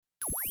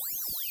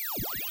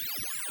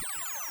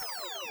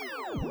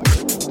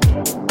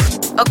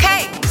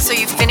Okay, so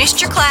you've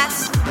finished your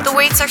class, the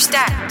weights are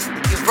stacked,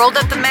 you've rolled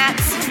up the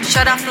mats,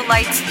 shut off the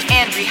lights,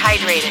 and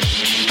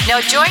rehydrated. Now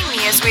join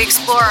me as we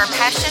explore our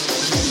passion,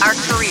 our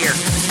career,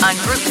 on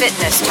Group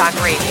Fitness Talk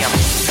Radio.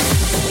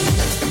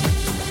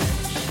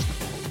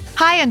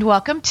 Hi, and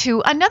welcome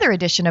to another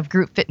edition of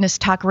Group Fitness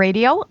Talk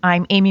Radio.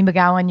 I'm Amy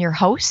McGowan, your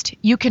host.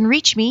 You can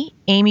reach me,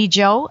 Amy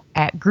Jo,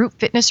 at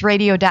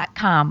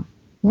groupfitnessradio.com.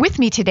 With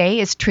me today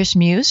is Trish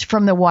Muse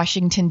from the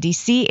Washington,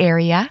 D.C.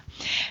 area.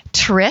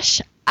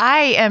 Trish,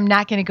 I am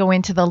not going to go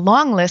into the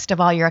long list of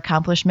all your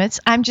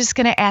accomplishments. I'm just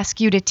going to ask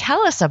you to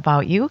tell us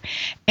about you,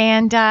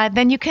 and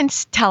then you can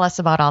tell us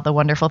about all the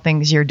wonderful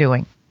things you're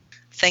doing.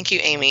 Thank you,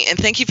 Amy, and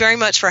thank you very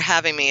much for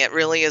having me. It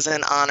really is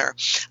an honor.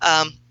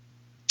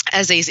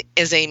 As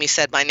Amy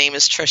said, my name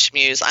is Trish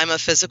Muse. I'm a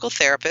physical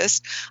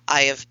therapist.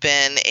 I have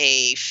been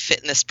a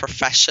fitness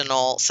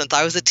professional since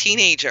I was a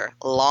teenager,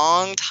 a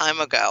long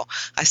time ago.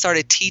 I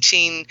started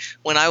teaching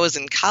when I was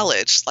in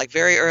college, like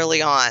very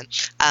early on.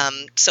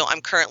 So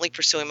I'm currently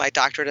pursuing my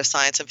doctorate of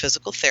science in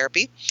physical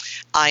therapy.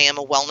 I am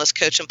a wellness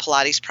coach and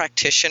Pilates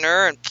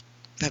practitioner, and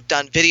have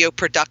done video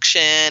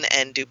production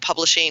and do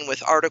publishing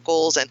with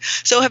articles, and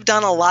so have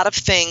done a lot of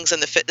things in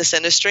the fitness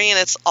industry, and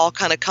it's all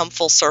kind of come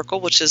full circle,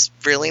 which is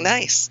really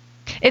nice.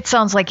 It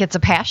sounds like it's a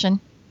passion.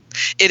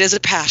 It is a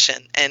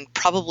passion, and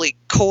probably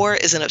core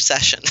is an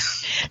obsession.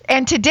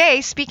 And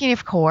today, speaking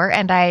of core,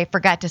 and I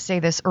forgot to say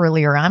this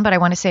earlier on, but I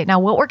want to say it now,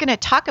 what we're going to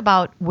talk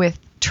about with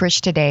Trish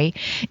today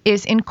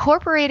is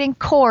incorporating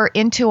core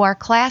into our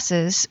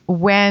classes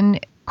when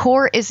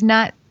core is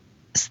not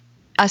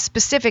a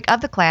specific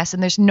of the class,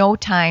 and there's no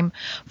time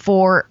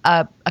for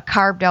a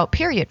carved out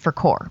period for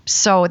core.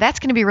 So that's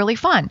going to be really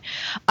fun.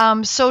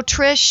 So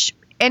Trish,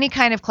 any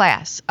kind of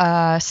class,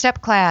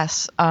 step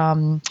class,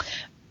 name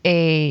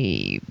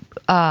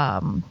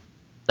some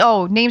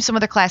of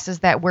the classes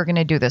that we're going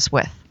to do this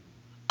with.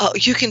 Oh,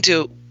 you can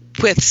do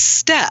with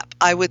step.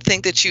 I would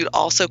think that you'd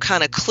also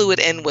kind of clue it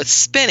in with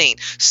spinning.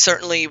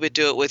 Certainly you would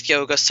do it with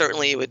yoga.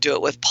 Certainly you would do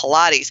it with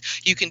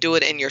Pilates. You can do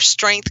it in your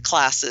strength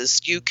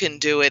classes. You can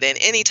do it in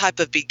any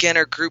type of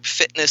beginner group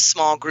fitness,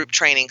 small group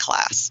training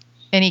class.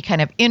 Any kind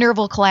of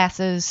interval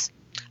classes?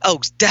 Oh,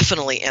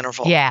 definitely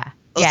interval. Yeah.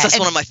 That's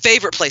one of my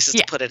favorite places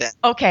to put it in.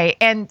 Okay.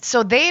 And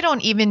so they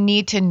don't even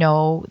need to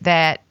know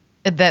that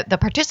the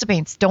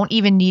participants don't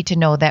even need to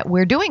know that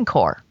we're doing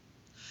core.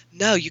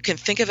 No, you can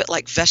think of it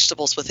like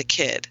vegetables with a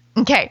kid.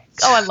 Okay.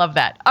 Oh, I love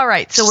that. All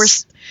right. So we're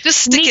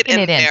just stick it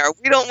in there.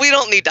 We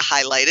don't need to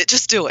highlight it.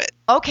 Just do it.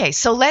 Okay.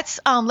 So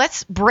let's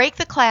break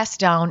the class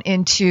down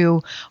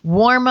into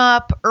warm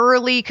up,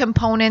 early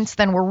components.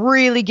 Then we're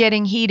really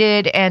getting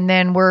heated, and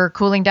then we're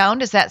cooling down.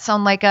 Does that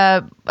sound like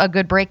a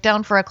good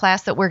breakdown for a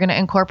class that we're going to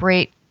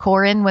incorporate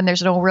core in when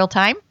there's no real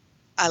time?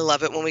 I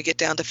love it when we get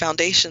down to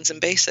foundations and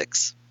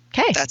basics.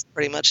 Okay. That's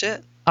pretty much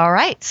it. All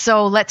right.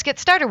 So let's get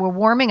started. We're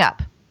warming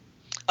up.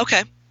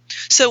 Okay.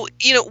 So,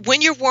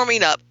 when you're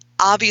warming up,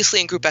 obviously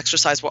in group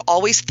exercise, we're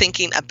always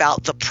thinking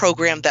about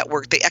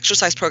the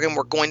exercise program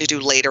we're going to do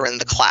later in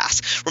the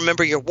class.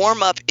 Remember, your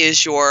warm up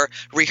is your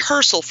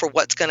rehearsal for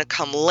what's going to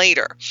come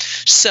later.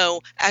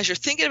 So as you're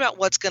thinking about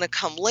what's going to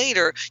come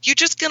later, you're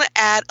just going to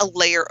add a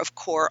layer of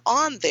core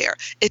on there.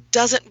 It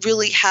doesn't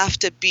really have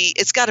to be,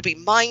 it's got to be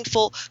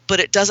mindful, but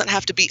it doesn't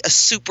have to be a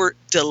super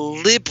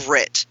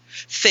deliberate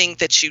thing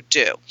that you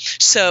do.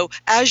 So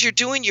as you're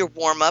doing your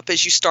warm up,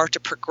 as you start to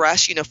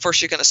progress,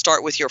 first you're going to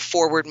start with your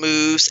forward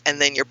moves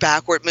and then your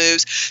backward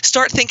moves.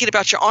 Start thinking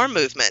about your arm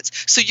movements.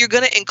 So you're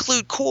going to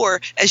include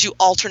core as you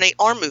alternate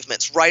arm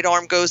movements. Right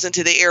arm goes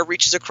into the air,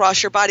 reaches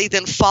across your body,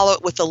 then follow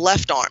it with the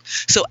left arm.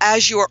 So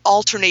as you're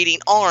alternating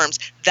arms,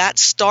 that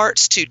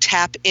starts to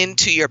tap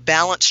into your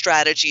balance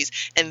strategies,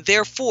 and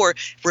therefore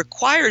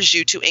requires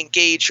you to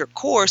engage your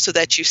core so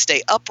that you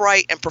stay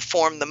upright and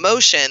perform the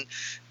motion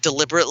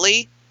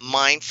deliberately,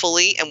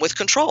 mindfully, and with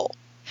control.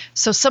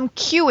 So some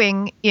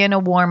cueing in a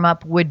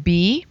warm-up would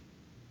be?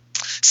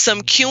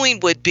 Some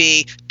cueing would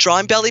be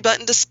drawing belly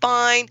button to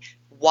spine.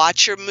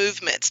 Watch your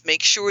movements.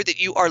 Make sure that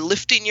you are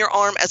lifting your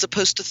arm as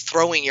opposed to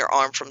throwing your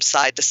arm from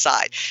side to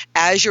side.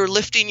 As you're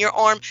lifting your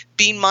arm,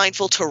 be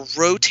mindful to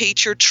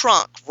rotate your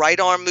trunk. Right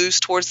arm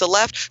moves towards the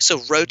left, so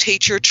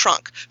rotate your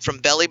trunk from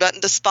belly button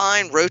to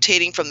spine,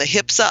 rotating from the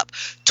hips up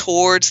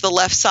towards the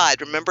left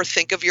side. Remember,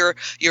 think of your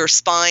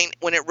spine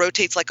when it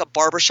rotates like a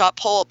barbershop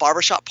pole. A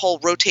barbershop pole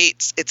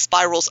rotates, it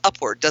spirals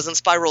upward, doesn't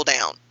spiral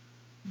down.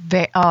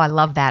 I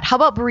love that. How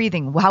about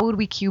breathing? How would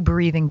we cue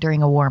breathing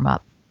during a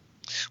warm-up?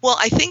 Well,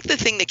 I think the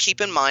thing to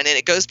keep in mind, and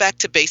it goes back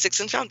to basics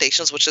and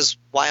foundations, which is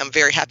why I'm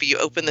very happy you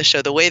opened the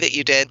show the way that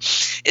you did,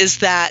 is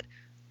that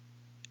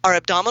our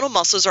abdominal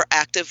muscles are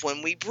active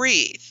when we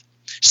breathe.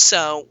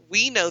 So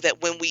we know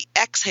that when we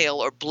exhale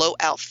or blow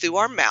out through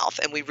our mouth,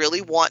 and we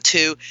really want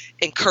to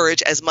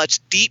encourage as much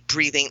deep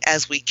breathing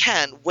as we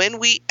can, when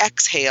we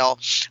exhale,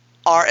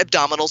 our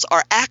abdominals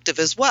are active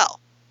as well.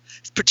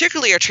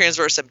 particularly our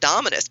transverse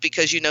abdominis,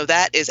 because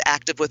that is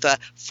active with a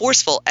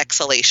forceful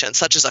exhalation,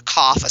 such as a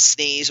cough, a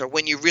sneeze, or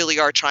when you really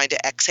are trying to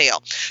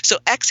exhale. So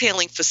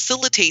exhaling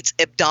facilitates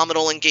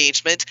abdominal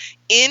engagement.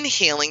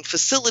 Inhaling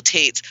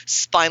facilitates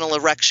spinal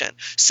erection.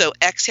 So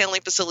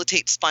exhaling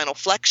facilitates spinal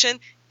flexion.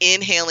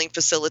 Inhaling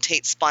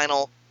facilitates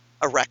spinal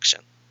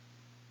erection,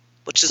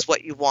 which is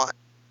what you want.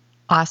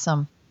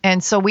 Awesome.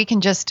 And so we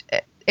can just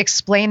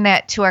explain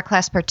that to our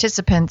class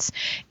participants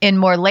in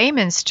more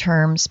layman's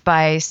terms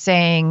by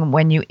saying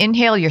when you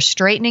inhale, you're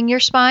straightening your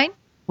spine.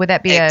 Would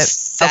that be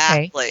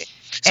exactly? Okay.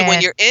 So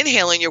when you're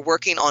inhaling, you're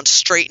working on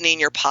straightening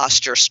your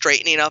posture,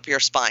 straightening up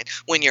your spine.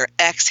 When you're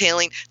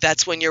exhaling,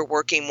 that's when you're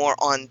working more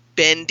on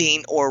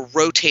bending or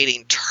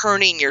rotating,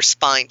 turning your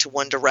spine to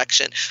one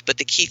direction. But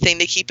the key thing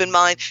to keep in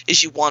mind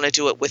is you want to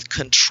do it with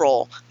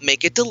control.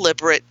 Make it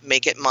deliberate,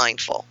 make it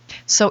mindful.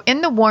 So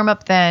in the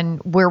warm-up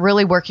then, we're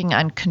really working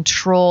on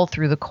control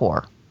through the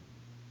core.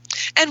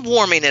 And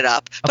warming it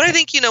up. But I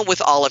think,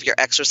 with all of your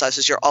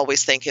exercises, you're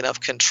always thinking of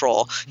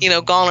control.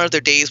 Gone are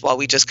the days while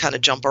we just kind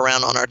of jump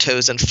around on our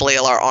toes and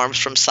flail our arms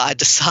from side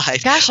to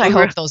side. Gosh, I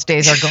hope those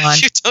days are gone.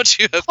 Don't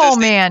you hope Oh, those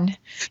man. days?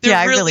 There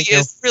I really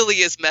do. really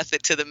is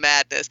method to the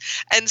madness.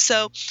 And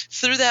so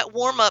through that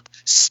warm-up,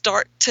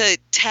 start to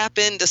tap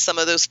into some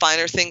of those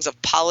finer things of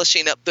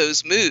polishing up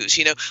those moves.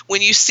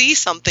 When you see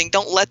something,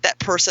 don't let that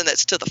person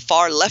that's to the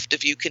far left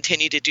of you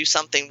continue to do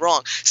something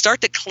wrong.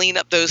 Start to clean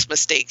up those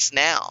mistakes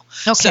now.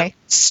 Okay. So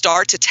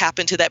start to tap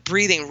into that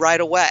breathing right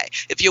away.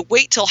 If you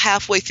wait till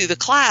halfway through the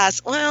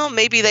class, well,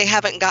 maybe they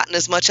haven't gotten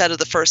as much out of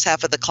the first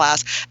half of the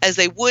class as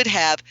they would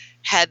have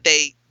had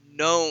they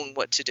known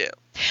what to do.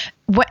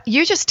 What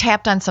you just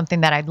tapped on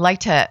something that I'd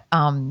like to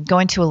go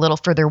into a little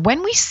further.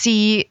 When we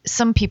see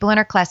some people in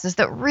our classes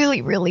that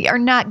really, really are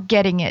not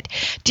getting it,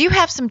 do you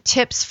have some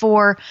tips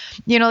for,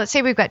 let's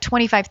say we've got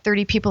 25,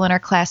 30 people in our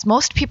class.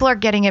 Most people are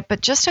getting it,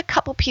 but just a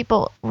couple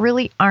people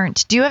really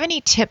aren't. Do you have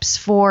any tips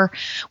for,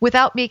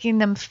 without making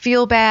them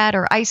feel bad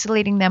or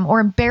isolating them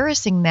or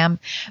embarrassing them,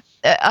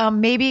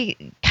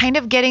 maybe kind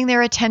of getting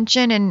their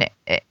attention and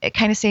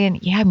kind of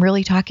saying, yeah, I'm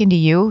really talking to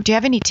you. Do you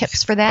have any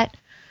tips for that?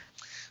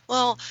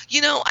 Well,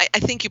 I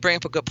think you bring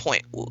up a good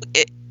point.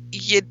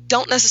 You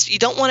don't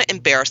want to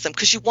embarrass them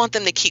because you want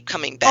them to keep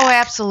coming back. Oh,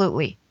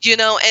 absolutely.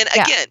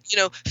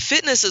 Again,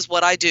 fitness is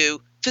what I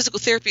do. Physical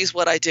therapy is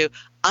what I do.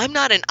 I'm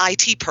not an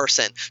IT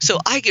person, so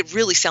I could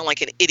really sound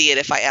like an idiot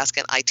if I ask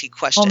an IT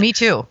question. Oh, me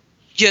too.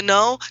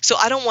 So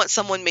I don't want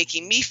someone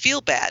making me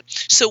feel bad.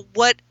 So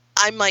what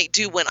I might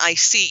do when I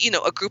see,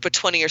 a group of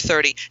 20 or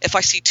 30, if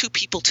I see two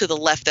people to the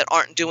left that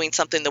aren't doing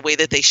something the way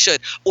that they should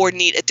or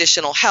need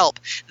additional help,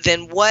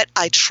 then what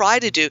I try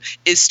to do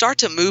is start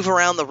to move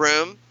around the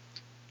room,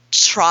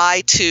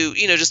 try to,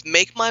 just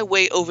make my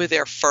way over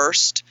there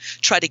first,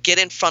 try to get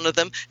in front of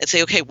them and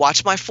say, okay,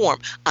 watch my form.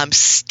 I'm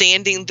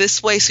standing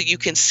this way so you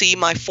can see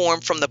my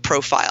form from the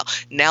profile.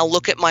 Now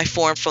look at my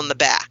form from the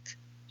back.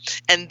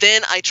 And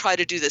then I try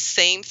to do the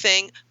same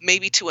thing,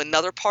 maybe to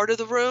another part of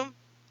the room.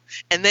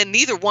 And then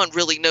neither one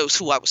really knows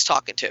who I was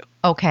talking to.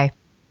 Okay.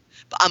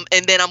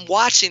 And then I'm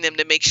watching them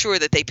to make sure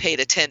that they paid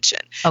attention.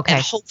 Okay.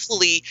 And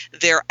hopefully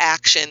their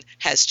action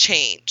has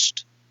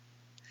changed.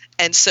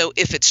 And so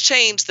if it's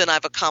changed, then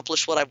I've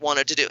accomplished what I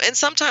wanted to do. And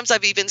sometimes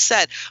I've even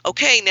said,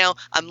 okay, now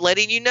I'm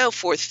letting you know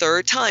for a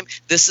third time,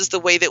 this is the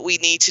way that we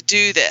need to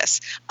do this.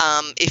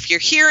 If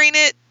you're hearing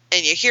it,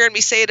 and you're hearing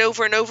me say it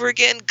over and over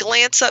again,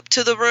 glance up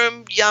to the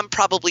room. Yeah, I'm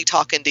probably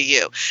talking to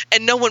you.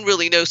 And no one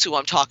really knows who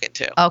I'm talking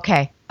to.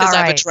 Okay. Because All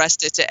I've right.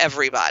 addressed it to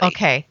everybody.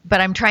 Okay.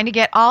 But I'm trying to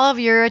get all of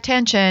your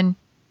attention.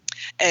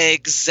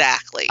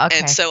 Exactly. Okay.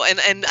 And so,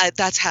 and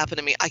that's happened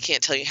to me. I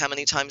can't tell you how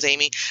many times,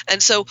 Amy.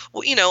 And so,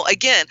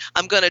 again,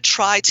 I'm going to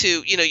try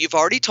to, you've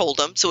already told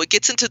them. So it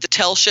gets into the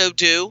tell, show,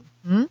 do.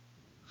 Hmm?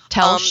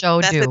 Tell, show,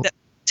 do.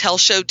 Tell,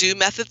 show, do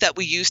method that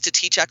we use to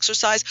teach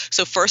exercise.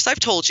 So first I've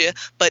told you,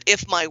 but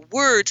if my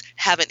words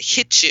haven't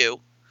hit you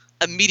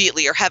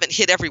immediately or haven't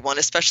hit everyone,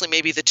 especially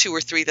maybe the 2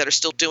 or 3 that are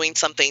still doing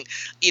something,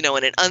 in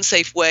an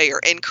unsafe way or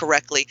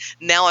incorrectly,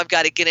 now I've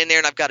got to get in there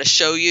and I've got to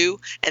show you.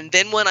 And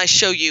then when I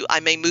show you,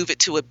 I may move it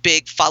to a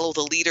big follow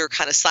the leader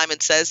kind of Simon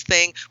Says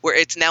thing where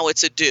it's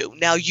a do.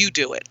 Now you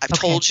do it. I've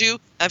told you,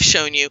 I've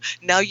shown you,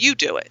 now you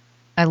do it.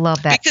 I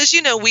love that. Because,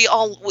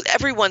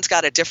 everyone's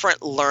got a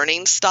different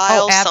learning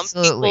style. Oh,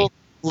 absolutely. Some people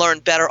learn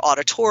better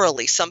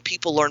auditorily. Some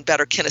people learn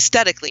better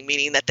kinesthetically,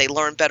 meaning that they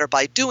learn better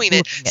by doing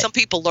it. Some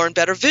people learn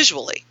better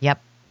visually.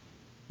 Yep.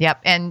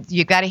 And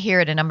you got to hear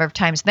it a number of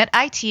times. That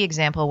IT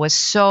example was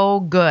so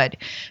good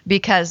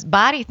because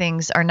body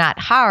things are not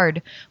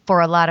hard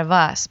for a lot of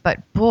us,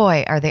 but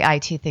boy, are the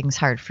IT things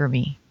hard for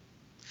me.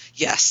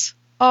 Yes.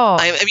 Oh,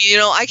 I mean,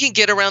 I can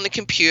get around the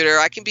computer.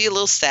 I can be a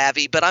little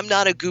savvy, but I'm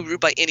not a guru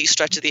by any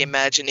stretch of the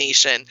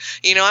imagination.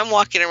 I'm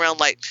walking around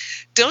like,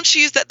 don't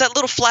you use that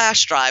little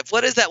flash drive?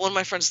 What is that? One of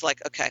my friends is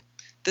like, okay,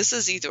 this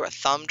is either a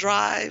thumb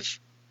drive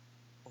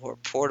or a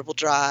portable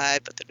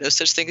drive, but there's no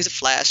such thing as a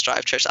flash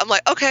drive, Trish. I'm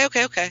like, okay.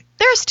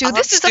 There's 2.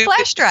 This is a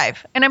flash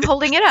drive, and I'm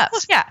holding it up.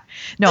 Yeah.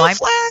 No, I'm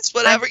flash,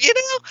 whatever, Yeah,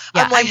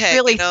 I'm like, I'm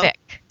really thick.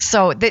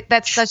 So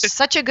that's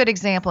such a good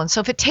example. And so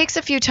if it takes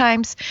a few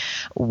times,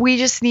 we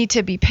just need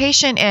to be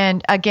patient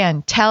and,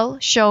 again, tell,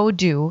 show,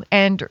 do,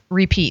 and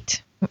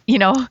repeat.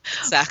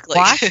 Exactly.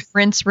 Wash,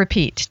 rinse,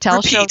 repeat. Tell,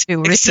 Repeat. show, do,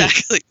 repeat.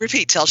 Exactly.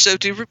 Repeat. Tell, show,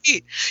 do,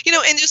 repeat.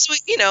 And just,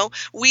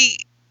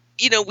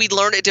 we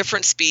learn at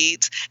different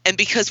speeds. And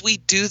because we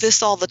do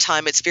this all the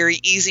time, it's very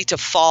easy to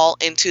fall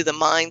into the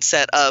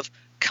mindset of,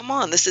 come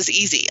on, this is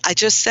easy. I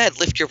just said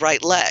lift your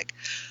right leg.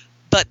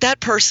 But that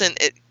person,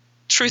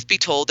 truth be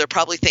told, they're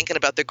probably thinking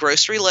about their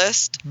grocery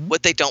list,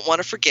 what they don't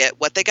want to forget,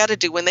 what they got to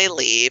do when they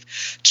leave,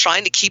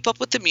 trying to keep up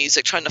with the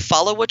music, trying to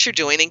follow what you're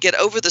doing, and get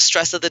over the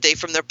stress of the day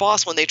from their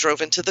boss when they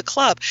drove into the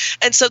club.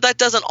 And so that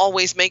doesn't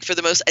always make for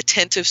the most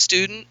attentive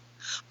student.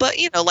 But,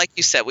 like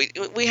you said,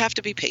 we have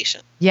to be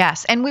patient.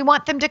 Yes. And we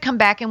want them to come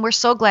back. And we're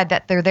so glad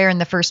that they're there in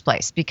the first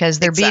place, because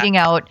they're Exactly. beating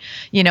out,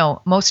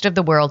 most of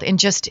the world and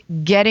just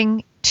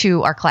getting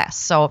to our class.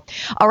 So,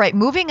 all right,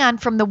 moving on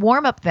from the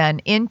warm up then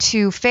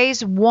into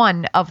phase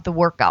 1 of the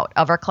workout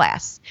of our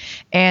class.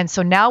 And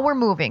so now we're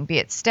moving, be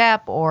it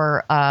step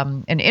or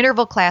an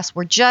interval class.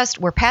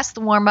 We're past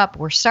the warm up.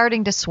 We're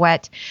starting to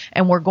sweat,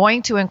 and we're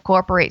going to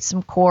incorporate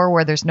some core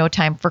where there's no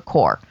time for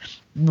core.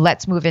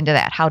 Let's move into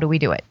that. How do we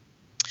do it?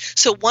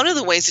 So one of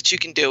the ways that you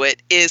can do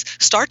it is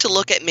start to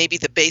look at maybe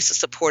the base of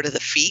support of the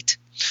feet.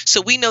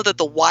 So we know that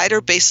the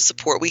wider base of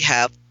support we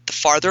have, the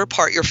farther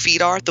apart your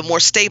feet are, the more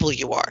stable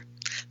you are.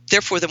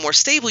 Therefore, the more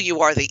stable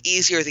you are, the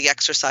easier the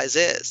exercise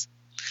is.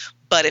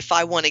 But if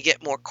I want to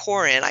get more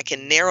core in, I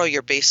can narrow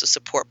your base of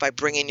support by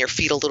bringing your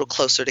feet a little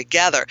closer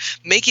together,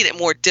 making it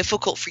more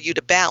difficult for you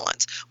to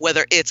balance,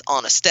 whether it's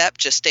on a step,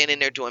 just standing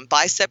there doing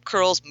bicep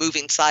curls,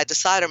 moving side to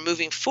side, or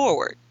moving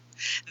forward.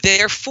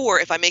 Therefore,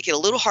 if I make it a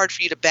little hard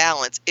for you to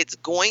balance, it's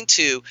going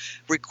to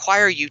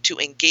require you to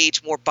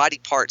engage more body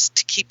parts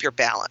to keep your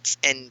balance,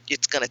 and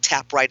it's going to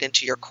tap right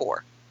into your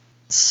core.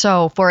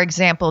 So, for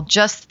example,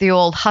 just the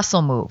old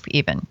hustle move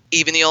even.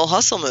 Even the old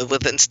hustle move,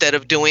 instead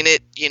of doing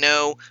it,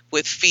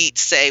 with feet,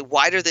 say,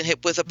 wider than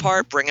hip width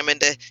apart, bring them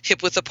into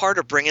hip width apart,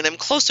 or bringing them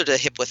closer to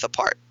hip width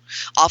apart.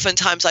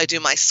 Oftentimes I do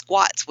my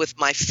squats with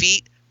my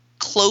feet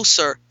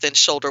closer than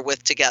shoulder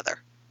width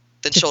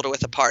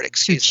apart,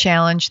 To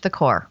challenge the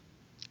core.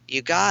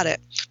 You got it.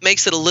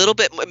 Makes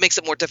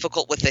it more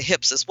difficult with the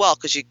hips as well,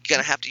 because you're going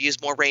to have to use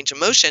more range of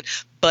motion,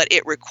 but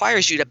it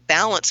requires you to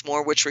balance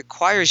more, which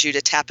requires you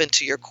to tap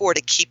into your core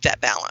to keep that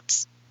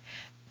balance.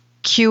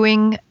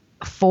 Cueing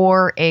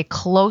for a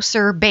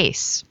closer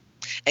base.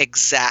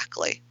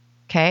 Exactly.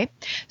 Okay.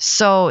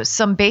 So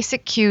some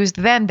basic cues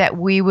then that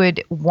we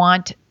would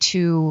want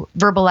to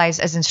verbalize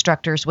as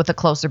instructors with a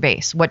closer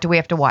base. What do we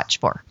have to watch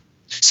for?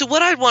 So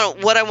what I want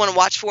to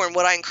watch for, and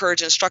what I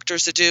encourage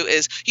instructors to do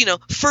is,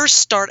 first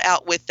start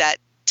out with that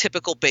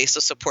typical base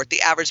of support, the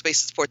average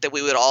base of support that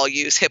we would all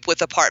use, hip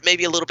width apart,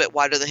 maybe a little bit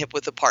wider than hip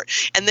width apart.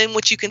 And then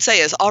what you can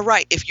say is, all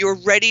right, if you're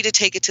ready to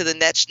take it to the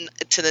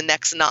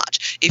next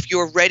notch, if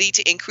you're ready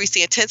to increase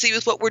the intensity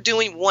with what we're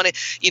doing, we want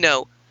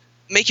to,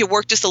 make your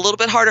work just a little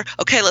bit harder.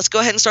 Okay, let's go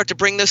ahead and start to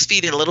bring those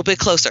feet in a little bit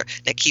closer.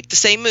 Now keep the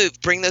same move.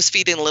 Bring those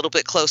feet in a little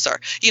bit closer.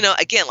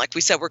 Again, like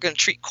we said, we're going to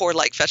treat core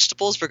like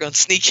vegetables. We're going to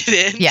sneak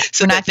it in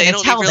so that they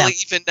don't really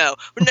even know.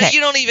 Okay. No, you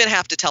don't even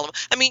have to tell them.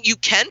 I mean, you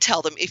can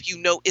tell them if you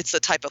know it's the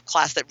type of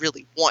class that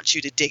really wants you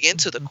to dig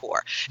into the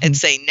core and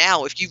say,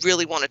 now, if you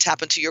really want to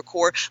tap into your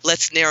core,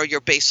 let's narrow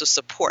your base of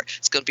support.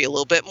 It's going to be a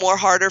little bit more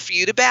harder for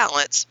you to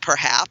balance,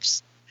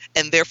 perhaps,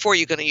 and therefore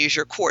you're going to use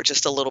your core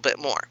just a little bit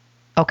more.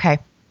 Okay.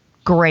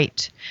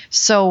 Great.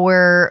 So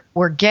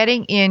we're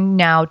getting in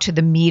now to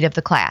the meat of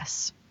the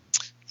class.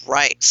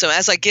 Right. So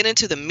as I get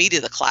into the meat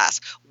of the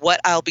class,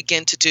 what I'll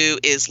begin to do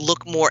is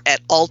look more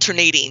at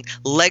alternating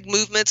leg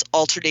movements,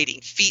 alternating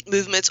feet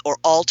movements, or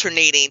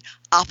alternating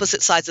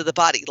opposite sides of the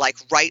body, like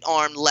right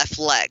arm, left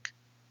leg.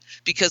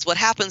 Because what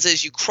happens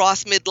is you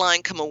cross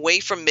midline, come away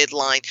from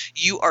midline,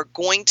 you are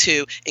going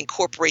to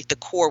incorporate the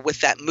core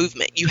with that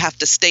movement. You have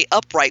to stay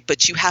upright,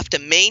 but you have to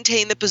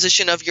maintain the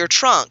position of your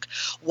trunk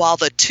while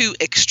the two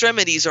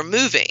extremities are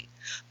moving.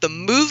 The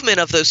movement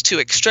of those two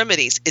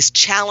extremities is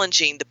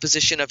challenging the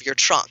position of your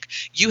trunk.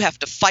 You have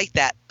to fight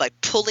that by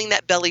pulling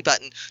that belly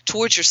button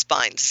towards your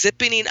spine,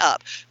 zipping it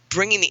up,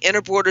 bringing the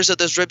inner borders of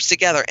those ribs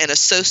together, and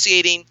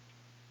associating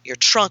your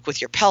trunk with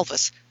your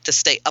pelvis to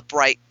stay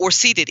upright or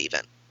seated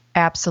even.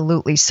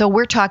 Absolutely. So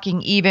we're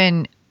talking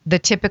even the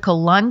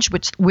typical lunge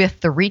with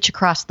the reach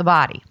across the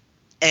body.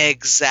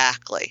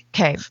 Exactly.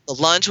 Okay. The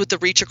lunge with the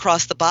reach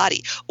across the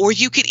body. Or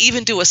you could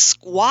even do a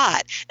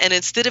squat, and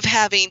instead of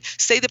having,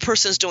 say the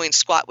person's doing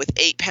squat with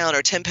 8-pound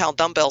or 10-pound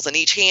dumbbells in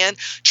each hand,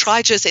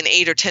 try just an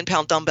 8 or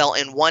 10-pound dumbbell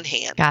in one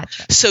hand.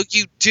 Gotcha. So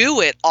you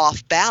do it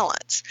off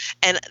balance.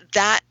 And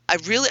that, I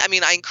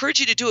encourage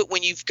you to do it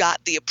when you've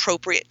got the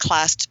appropriate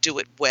class to do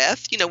it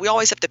with. We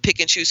always have to pick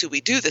and choose who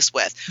we do this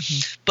with.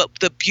 Mm-hmm. But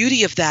the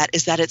beauty of that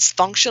is that it's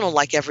functional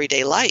like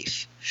everyday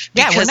life.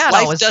 Yeah, we're because not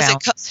life always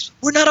doesn't balanced.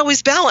 we're not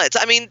always balanced.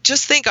 I mean,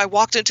 just think, I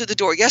walked into the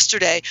door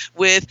yesterday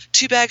with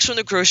 2 bags from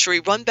the grocery,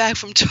 1 bag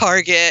from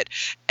Target,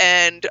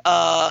 and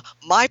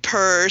my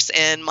purse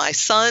and my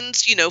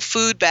son's,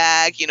 food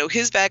bag,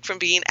 his bag from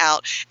being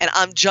out, and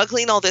I'm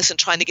juggling all this and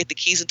trying to get the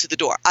keys into the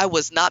door. I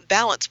was not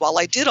balanced while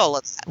I did all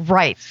of that.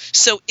 Right.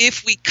 So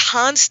if we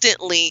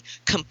constantly,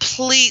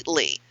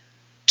 completely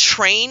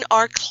train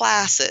our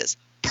classes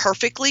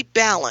perfectly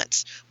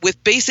balanced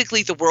with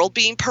basically the world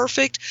being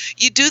perfect,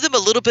 you do them a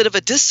little bit of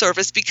a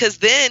disservice, because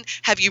then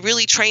have you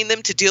really trained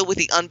them to deal with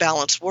the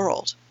unbalanced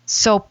world?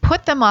 So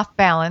put them off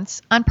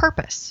balance on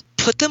purpose.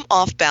 Put them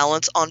off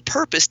balance on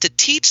purpose to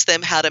teach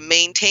them how to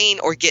maintain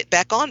or get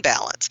back on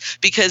balance.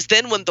 Because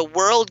then when the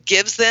world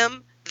gives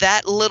them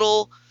that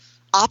little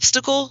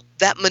obstacle,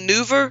 that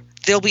maneuver,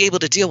 they'll be able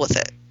to deal with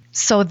it.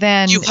 So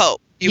then You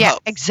hope. You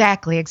hope.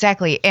 Exactly.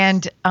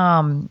 And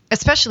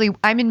especially,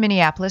 I'm in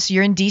Minneapolis,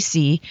 you're in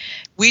DC.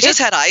 We just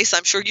had ice.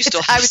 I'm sure you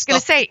still have I was going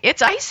to say,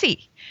 it's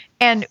icy.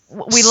 And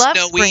we love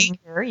Snowy. spring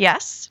here.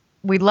 Yes,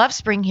 we love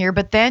spring here,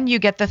 but then you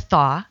get the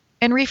thaw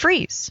and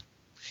refreeze.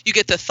 You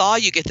get the thaw,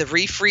 you get the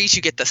refreeze,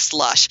 you get the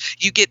slush,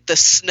 you get the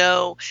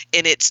snow,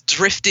 and it's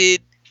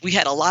drifted. We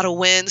had a lot of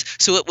winds,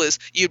 so it was,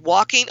 you'd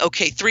walking,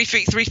 okay, 3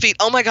 feet,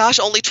 oh my gosh,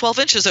 only 12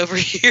 inches over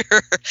here.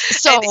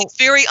 So and it's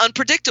very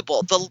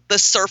unpredictable. The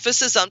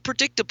surface is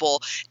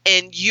unpredictable,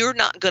 and you're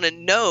not going to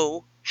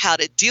know how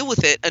to deal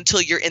with it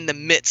until you're in the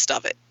midst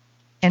of it.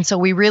 And so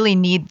we really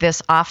need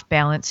this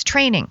off-balance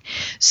training.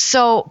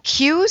 So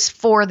cues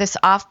for this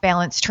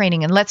off-balance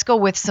training, and let's go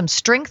with some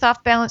strength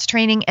off-balance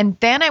training, and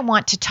then I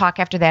want to talk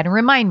after that, and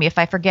remind me if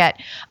I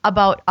forget,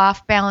 about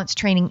off-balance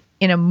training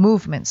in a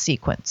movement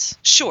sequence.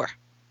 Sure.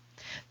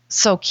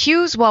 So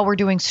cues while we're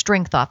doing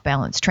strength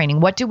off-balance training.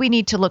 What do we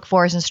need to look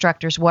for as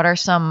instructors? What are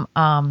some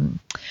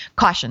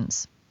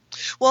cautions?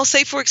 Well,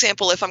 say, for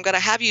example, if I'm going to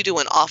have you do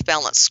an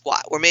off-balance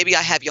squat, or maybe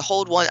I have you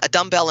hold a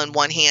dumbbell in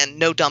one hand,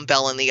 no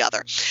dumbbell in the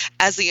other.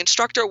 As the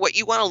instructor, what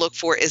you want to look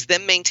for is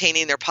them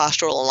maintaining their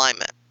postural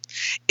alignment.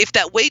 If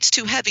that weight's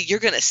too heavy, you're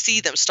going to see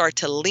them start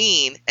to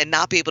lean and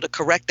not be able to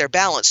correct their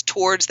balance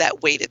towards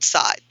that weighted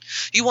side.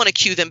 You want to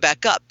cue them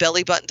back up,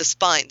 belly button to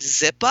spine,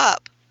 zip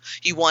up.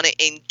 You want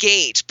to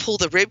engage, pull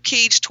the rib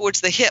cage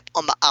towards the hip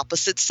on the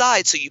opposite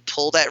side, so you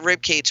pull that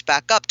rib cage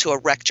back up to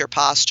erect your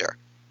posture.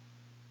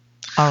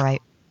 All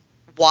right.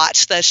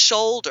 Watch the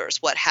shoulders.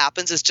 What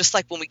happens is, just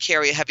like when we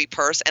carry a heavy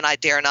purse, and I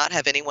dare not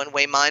have anyone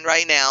weigh mine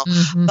right now,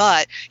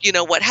 but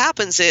what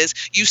happens is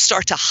you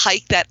start to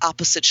hike that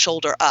opposite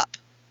shoulder up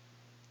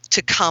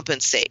to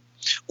compensate,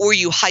 or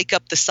you hike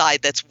up the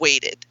side that's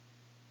weighted.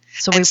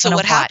 So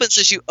what happens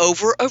is you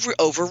over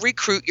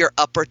recruit your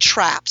upper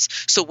traps.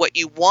 So what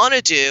you want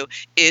to do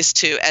is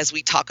to, as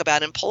we talk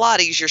about in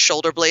Pilates, your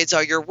shoulder blades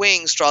are your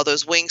wings. Draw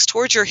those wings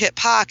towards your hip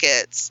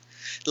pockets.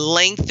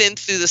 Lengthen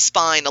through the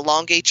spine.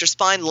 Elongate your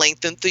spine.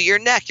 Lengthen through your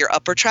neck. Your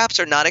upper traps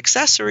are not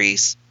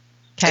accessories.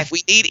 Okay. If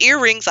we need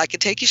earrings, I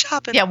can take you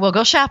shopping. Yeah, we'll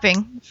go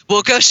shopping.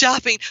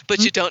 But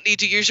you don't need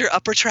to use your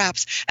upper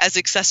traps as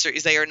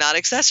accessories. They are not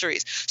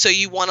accessories. So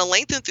you want to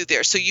lengthen through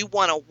there. So you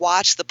want to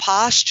watch the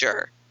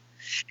posture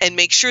and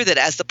make sure that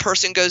as the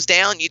person goes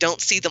down, you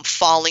don't see them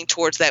falling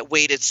towards that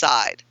weighted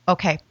side.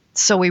 Okay.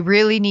 So we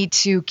really need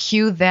to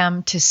cue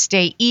them to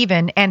stay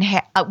even, and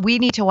we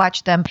need to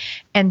watch them,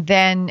 and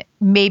then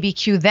maybe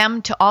cue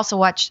them to also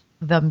watch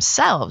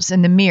themselves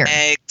in the mirror.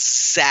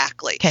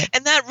 Exactly. Okay.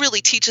 And that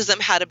really teaches them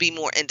how to be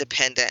more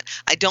independent.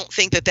 I don't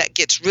think that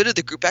gets rid of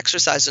the group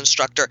exercise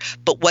instructor,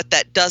 but what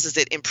that does is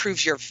it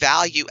improves your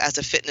value as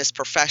a fitness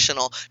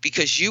professional,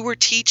 because you were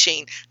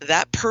teaching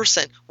that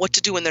person what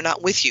to do when they're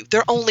not with you.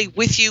 They're only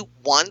with you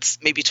once,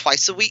 maybe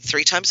twice a week,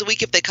 3 times a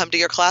week if they come to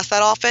your class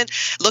that often.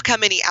 Look how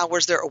many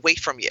hours they're away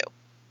from you.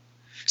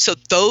 So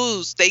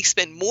they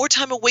spend more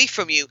time away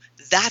from you.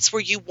 That's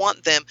where you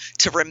want them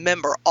to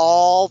remember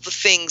all the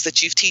things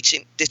that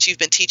you've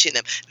been teaching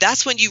them.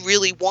 That's when you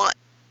really want,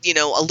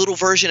 a little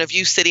version of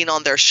you sitting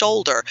on their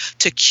shoulder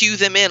to cue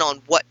them in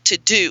on what to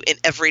do in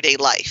everyday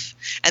life.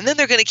 And then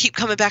they're going to keep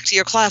coming back to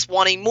your class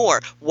wanting more.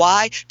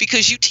 Why?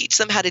 Because you teach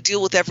them how to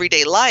deal with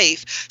everyday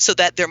life so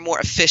that they're more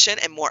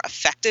efficient and more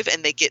effective,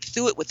 and they get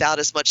through it without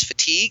as much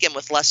fatigue and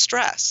with less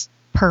stress.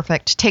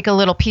 Perfect. Take a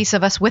little piece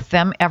of us with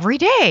them every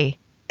day.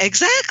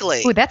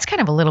 Exactly. Ooh, that's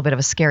kind of a little bit of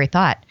a scary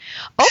thought.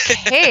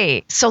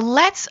 Okay, so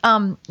let's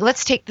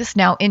take this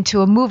now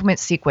into a movement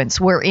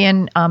sequence. We're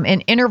in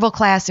an interval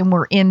class, and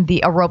we're in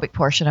the aerobic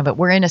portion of it.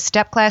 We're in a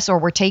step class, or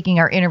we're taking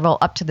our interval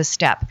up to the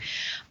step.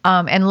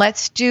 And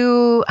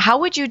how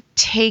would you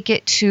take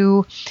it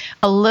to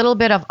a little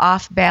bit of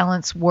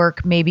off-balance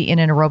work, maybe in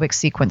an aerobic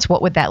sequence?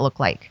 What would that look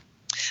like?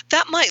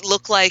 That might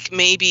look like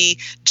maybe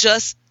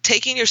just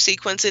taking your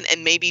sequence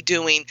and maybe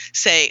doing,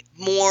 a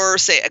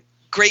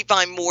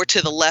grapevine more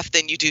to the left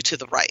than you do to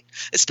the right.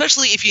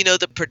 Especially if you know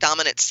the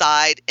predominant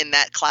side in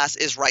that class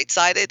is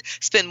right-sided,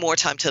 spend more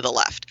time to the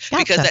left.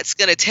 Gotcha. Because that's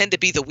going to tend to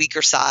be the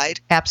weaker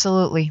side.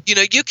 Absolutely.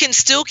 You can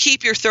still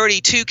keep your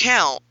 32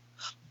 count,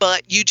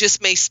 but you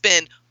just may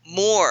spend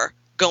more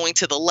going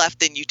to the left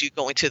than you do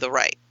going to the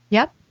right.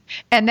 Yep.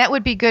 And that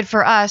would be good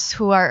for us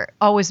who are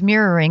always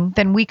mirroring.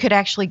 Then we could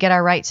actually get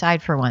our right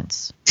side for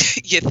once.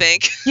 You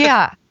think?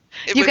 Yeah.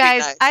 It You would be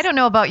guys, nice. I don't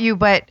know about you,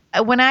 but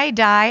when I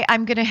die,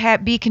 I'm going to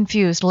be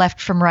confused left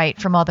from right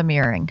from all the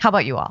mirroring. How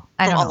about you all?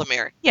 I From don't all know. the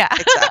mirror. Yeah.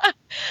 Exactly.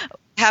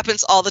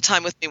 Happens all the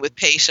time with me with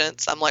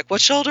patients. I'm like,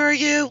 what shoulder are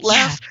you?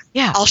 Left.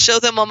 Yeah. I'll show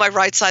them on my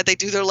right side. They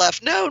do their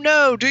left.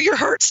 No, do your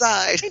hurt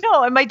side. I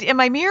know. Am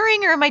I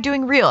mirroring or am I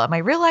doing real? Am I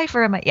real life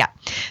or am I? Yeah.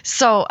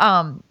 So,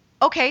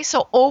 okay.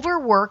 So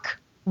overwork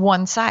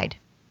one side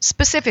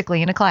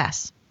specifically in a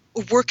class.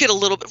 Work it a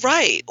little bit,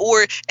 right?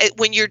 Or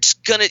when you're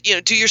gonna,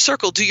 do your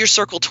circle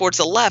towards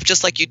the left,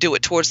 just like you do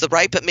it towards the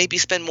right, but maybe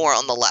spend more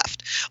on the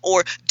left.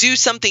 Or do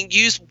something.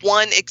 Use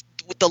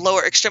with the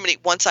lower extremity,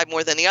 one side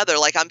more than the other.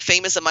 Like I'm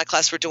famous in my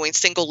class for doing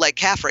single leg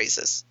calf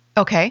raises.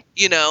 Okay.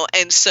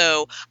 And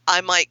so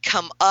I might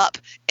come up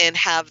and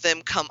have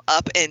them come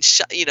up and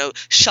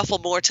shuffle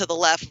more to the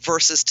left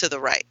versus to the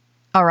right.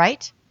 All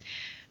right.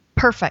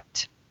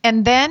 Perfect.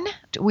 And then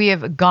we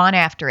have gone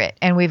after it,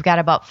 and we've got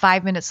about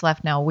 5 minutes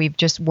left now. We've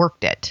just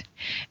worked it,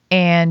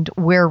 and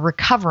we're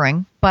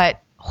recovering. But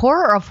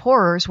horror of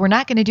horrors, we're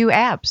not going to do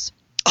abs.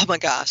 Oh my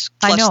gosh!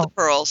 I know. The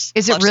pearls.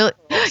 Is it really?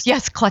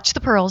 Yes, clutch the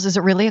pearls. Is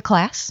it really a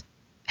class?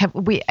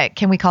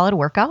 Can we call it a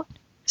workout?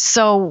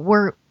 So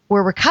we're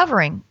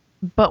recovering,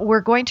 but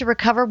we're going to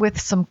recover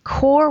with some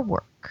core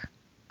work.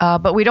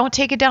 But we don't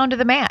take it down to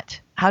the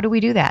mat. How do we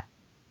do that?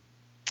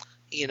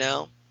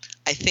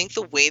 I think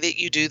the way that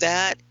you do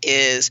that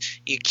is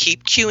you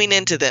keep cueing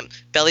into them,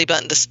 belly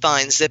button to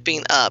spine,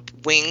 zipping up,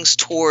 wings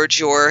towards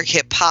your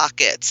hip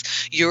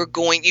pockets. You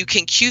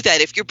can cue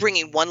that if you're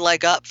bringing one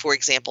leg up, for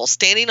example,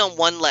 standing on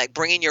one leg,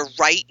 bringing your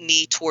right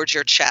knee towards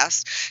your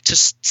chest, to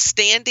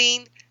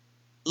standing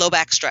low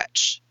back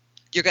stretch.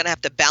 You're going to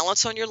have to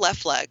balance on your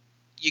left leg.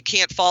 You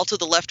can't fall to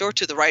the left or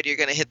to the right, or you're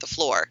going to hit the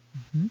floor.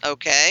 Mm-hmm.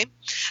 Okay?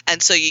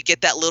 And so you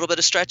get that little bit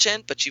of stretch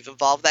in, but you've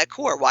involved that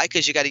core. Why?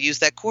 Because you got to use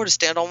that core to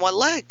stand on one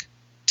leg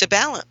to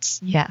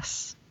balance.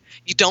 Yes.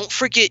 You don't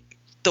forget,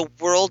 the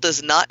world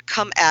does not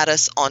come at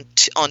us on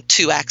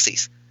two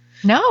axes.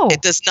 No.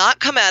 It does not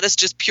come at us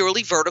just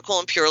purely vertical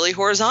and purely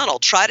horizontal.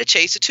 Try to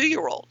chase a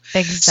 2-year-old.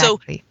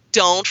 Exactly. So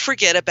don't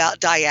forget about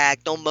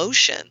diagonal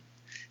motion.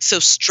 So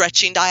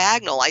stretching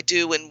diagonal. I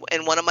do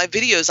in one of my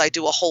videos, I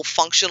do a whole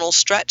functional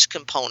stretch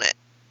component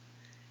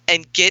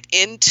and get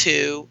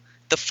into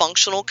the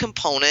functional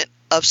component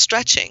of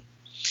stretching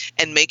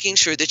and making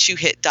sure that you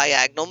hit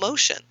diagonal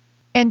motion.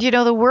 And,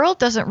 the world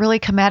doesn't really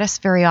come at us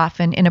very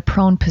often in a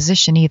prone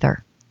position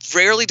either.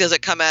 Rarely does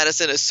it come at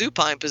us in a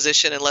supine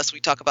position unless we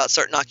talk about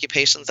certain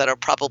occupations that are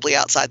probably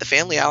outside the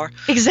family hour.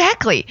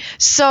 Exactly.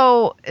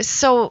 So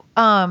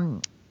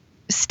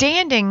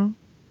standing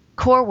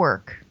core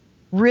work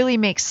really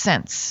makes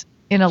sense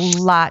in a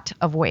lot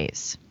of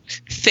ways.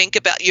 Think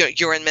about,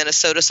 you're in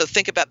Minnesota, so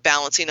think about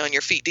balancing on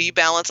your feet. Do you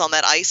balance on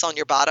that ice on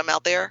your bottom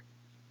out there?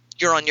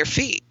 You're on your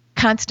feet.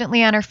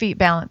 Constantly on our feet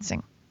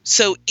balancing.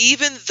 So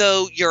even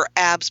though your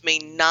abs may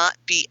not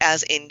be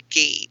as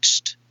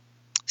engaged,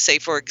 say,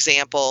 for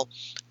example,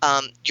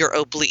 your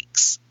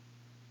obliques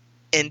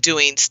in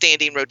doing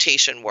standing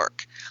rotation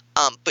work,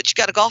 but you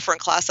got a golfer in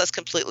class that's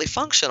completely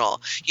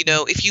functional.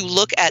 If you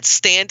look at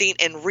standing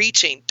and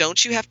reaching,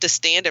 don't you have to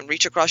stand and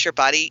reach across your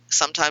body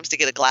sometimes to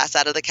get a glass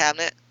out of the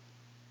cabinet?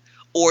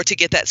 Or to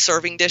get that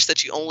serving dish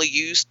that you only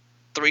use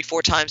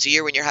 3-4 times a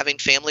year when you're having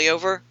family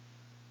over?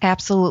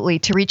 Absolutely.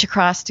 To reach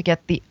across to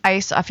get the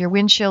ice off your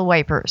windshield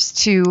wipers,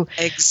 to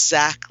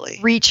exactly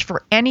reach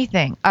for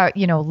anything.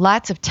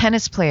 Lots of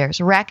tennis players,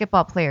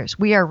 racquetball players,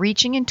 we are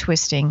reaching and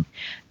twisting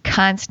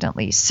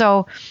constantly.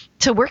 So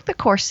to work the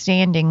core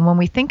standing, when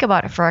we think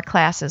about it for our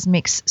classes,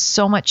 makes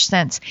so much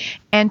sense.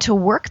 And to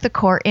work the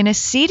core in a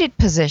seated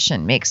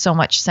position makes so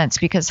much sense,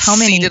 because how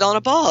many... Seated on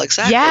a ball,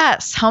 exactly.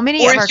 Yes. How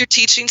many... Or if you're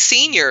teaching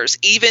seniors,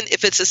 even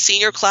if it's a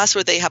senior class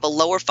where they have a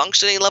lower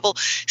functioning level,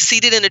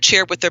 seated in a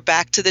chair with their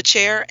back to the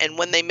chair, and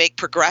when they make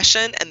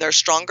progression and they're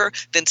stronger,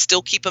 then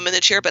still keep them in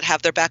the chair, but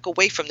have their back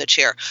away from the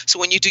chair. So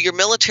when you do your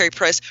military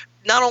press,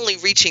 not only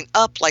reaching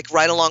up, like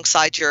right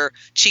alongside your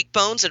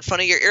cheekbones in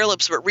front of your ear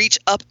lobes, but reach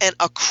up and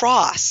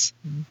across.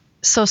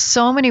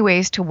 So many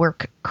ways to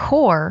work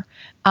core.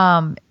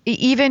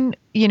 Even,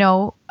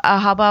 how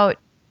about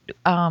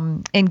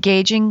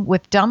engaging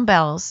with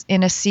dumbbells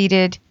in a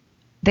seated,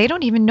 they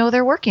don't even know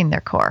they're working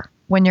their core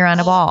when you're on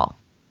a ball.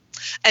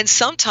 And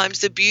sometimes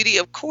the beauty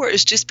of core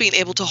is just being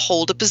able to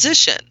hold a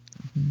position.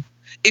 Mm-hmm.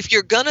 If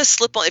you're going to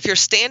slip on, if you're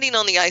standing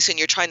on the ice and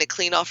you're trying to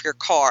clean off your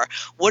car,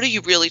 what are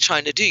you really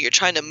trying to do? You're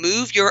trying to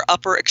move your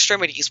upper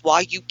extremities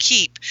while you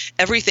keep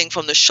everything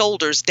from the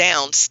shoulders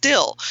down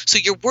still. So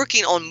you're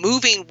working on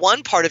moving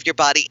one part of your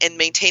body and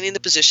maintaining the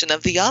position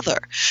of the other.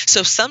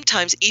 So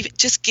sometimes even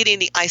just getting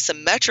the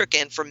isometric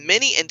in for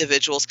many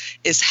individuals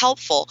is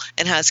helpful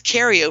and has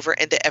carryover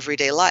into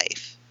everyday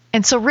life.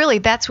 And so really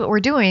that's what we're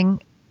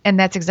doing. And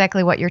that's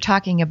exactly what you're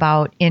talking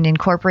about in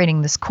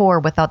incorporating this core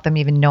without them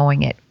even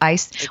knowing it.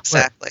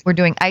 Exactly. We're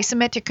doing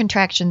isometric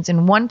contractions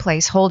in one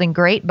place, holding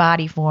great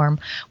body form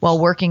while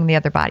working the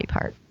other body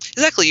part.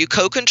 Exactly. You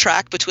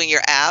co-contract between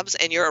your abs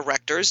and your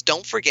erectors.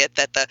 Don't forget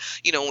that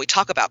when we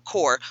talk about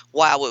core,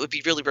 wow, it would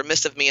be really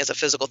remiss of me as a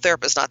physical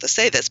therapist not to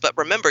say this, but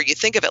remember, you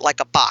think of it like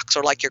a box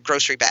or like your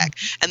grocery bag.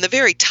 And the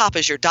very top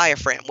is your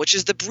diaphragm, which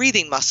is the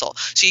breathing muscle.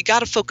 So you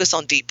got to focus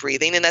on deep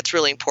breathing, and that's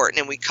really important,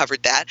 and we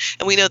covered that.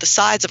 And we know the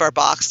sides of our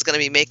box is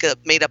going to be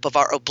made up of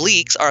our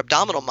obliques, our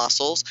abdominal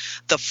muscles,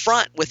 the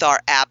front with our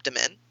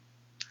abdomen,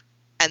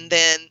 and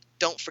then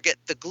don't forget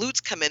the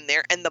glutes come in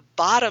there, and the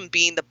bottom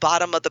being the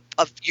bottom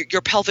of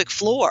your pelvic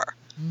floor.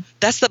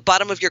 That's the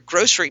bottom of your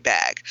grocery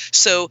bag.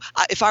 So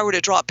if I were to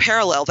draw a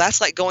parallel,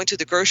 that's like going to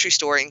the grocery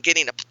store and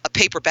getting a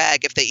paper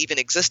bag, if they even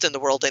exist in the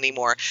world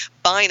anymore,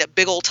 buying a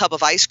big old tub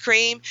of ice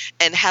cream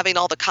and having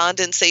all the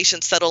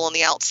condensation settle on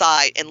the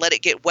outside and let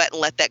it get wet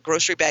and let that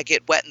grocery bag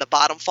get wet and the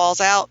bottom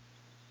falls out.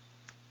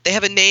 They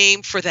have a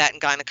name for that in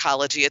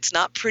gynecology. It's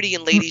not pretty,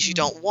 and ladies, you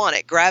don't want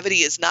it.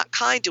 Gravity is not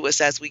kind to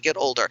us as we get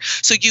older.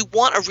 So you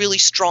want a really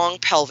strong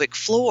pelvic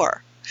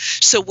floor.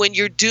 So when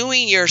you're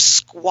doing your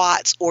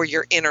squats or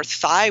your inner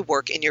thigh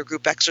work in your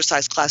group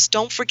exercise class,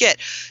 don't forget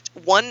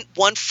one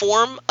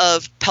form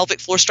of pelvic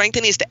floor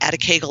strengthening is to add a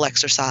Kegel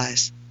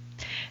exercise.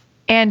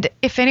 And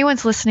if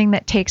anyone's listening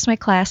that takes my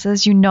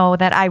classes, you know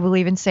that I will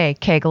even say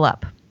Kegel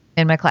up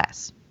in my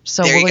class.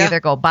 So we'll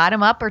either go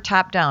bottom up or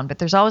top down, but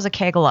there's always a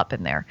Kegel up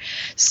in there.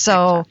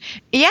 So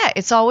yeah,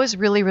 it's always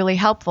really, really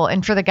helpful.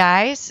 And for the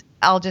guys,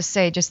 I'll just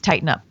say, just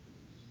tighten up.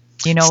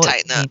 Just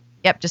tighten up.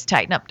 Yep, just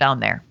tighten up down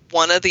there.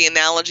 One of the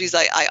analogies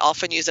I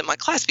often use in my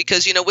class,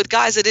 because, with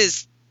guys, it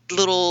is a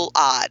little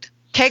odd.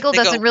 Kegel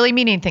doesn't really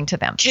mean anything to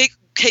them.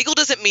 Kegel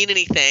doesn't mean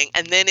anything.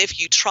 And then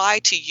if you try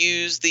to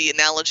use the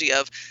analogy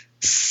of,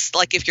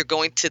 like, if you're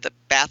going to the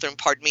bathroom,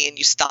 and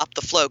you stop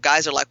the flow,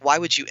 guys are like, why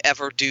would you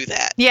ever do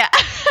that? Yeah.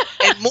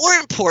 And more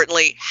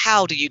importantly,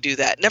 how do you do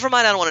that? Never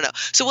mind, I don't want to know.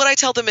 So what I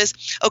tell them is,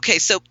 okay,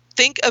 so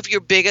think of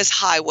your biggest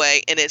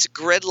highway and it's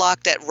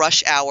gridlocked at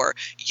rush hour.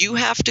 You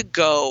have to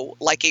go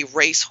like a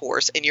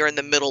racehorse and you're in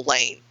the middle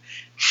lane.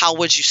 How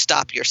would you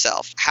stop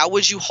yourself? How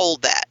would you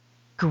hold that?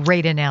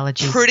 Great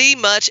analogy. Pretty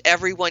much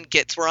everyone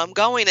gets where I'm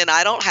going, and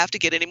I don't have to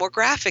get any more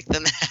graphic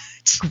than that.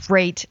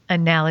 Great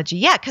analogy.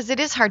 Yeah, because it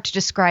is hard to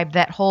describe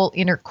that whole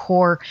inner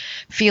core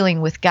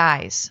feeling with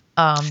guys.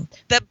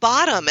 That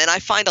bottom, and I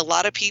find a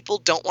lot of people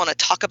don't want to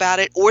talk about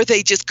it, or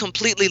they just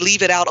completely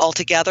leave it out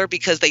altogether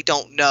because they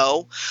don't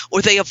know,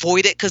 or they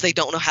avoid it because they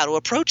don't know how to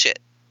approach it.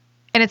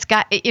 And it's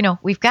got,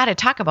 we've got to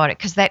talk about it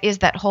because that is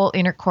that whole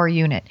inner core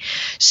unit.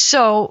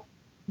 So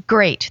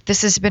great.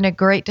 This has been a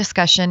great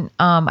discussion.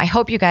 I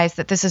hope you guys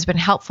that this has been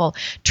helpful.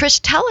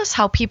 Trish, tell us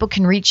how people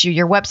can reach you.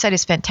 Your website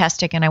is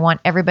fantastic, and I want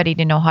everybody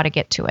to know how to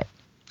get to it.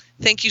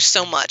 Thank you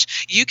so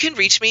much. You can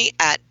reach me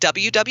at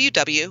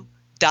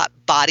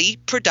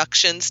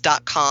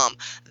www.bodyproductions.com.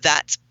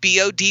 That's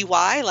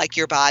BODY, like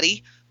your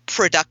body,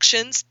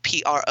 productions,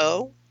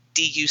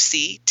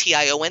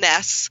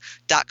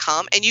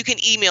 PRODUCTIONS.com. And you can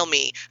email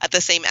me at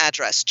the same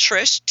address,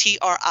 Trish,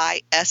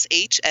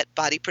 TRISH, at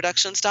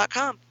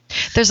bodyproductions.com.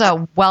 There's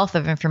a wealth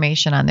of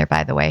information on there,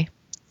 by the way.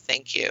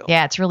 Thank you.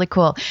 Yeah, it's really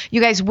cool.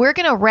 You guys, we're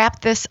going to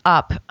wrap this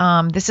up.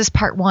 This is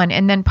part 1,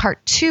 and then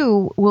part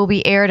 2 will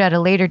be aired at a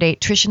later date.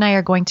 Trish and I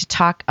are going to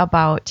talk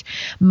about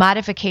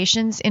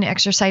modifications in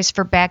exercise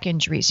for back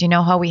injuries. You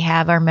know how we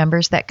have our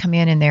members that come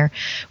in and they're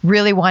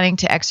really wanting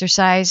to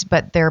exercise,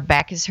 but their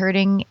back is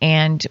hurting,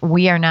 and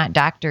we are not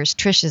doctors.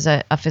 Trish is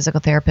a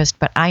physical therapist,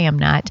 but I am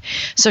not.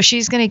 So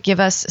she's going to give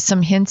us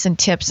some hints and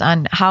tips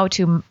on how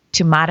to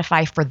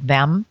modify for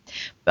them,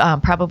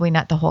 probably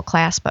not the whole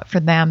class, but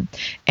for them,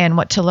 and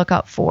what to look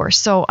out for.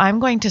 So I'm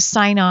going to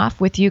sign off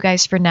with you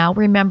guys for now.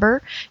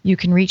 Remember, you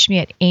can reach me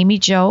at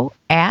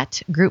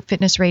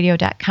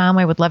amyjo@groupfitnessradio.com.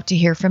 I would love to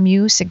hear from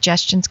you,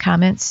 suggestions,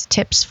 comments,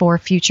 tips for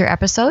future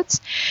episodes.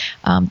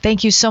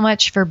 Thank you so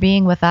much for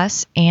being with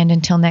us, and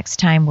until next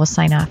time, we'll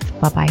sign off.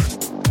 Bye-bye.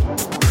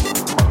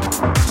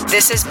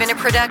 This has been a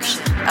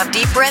production of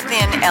Deep Breath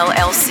In,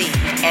 LLC,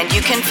 and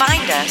you can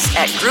find us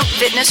at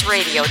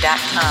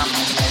groupfitnessradio.com.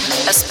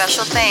 A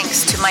special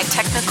thanks to my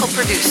technical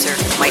producer,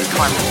 Mike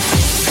Corman.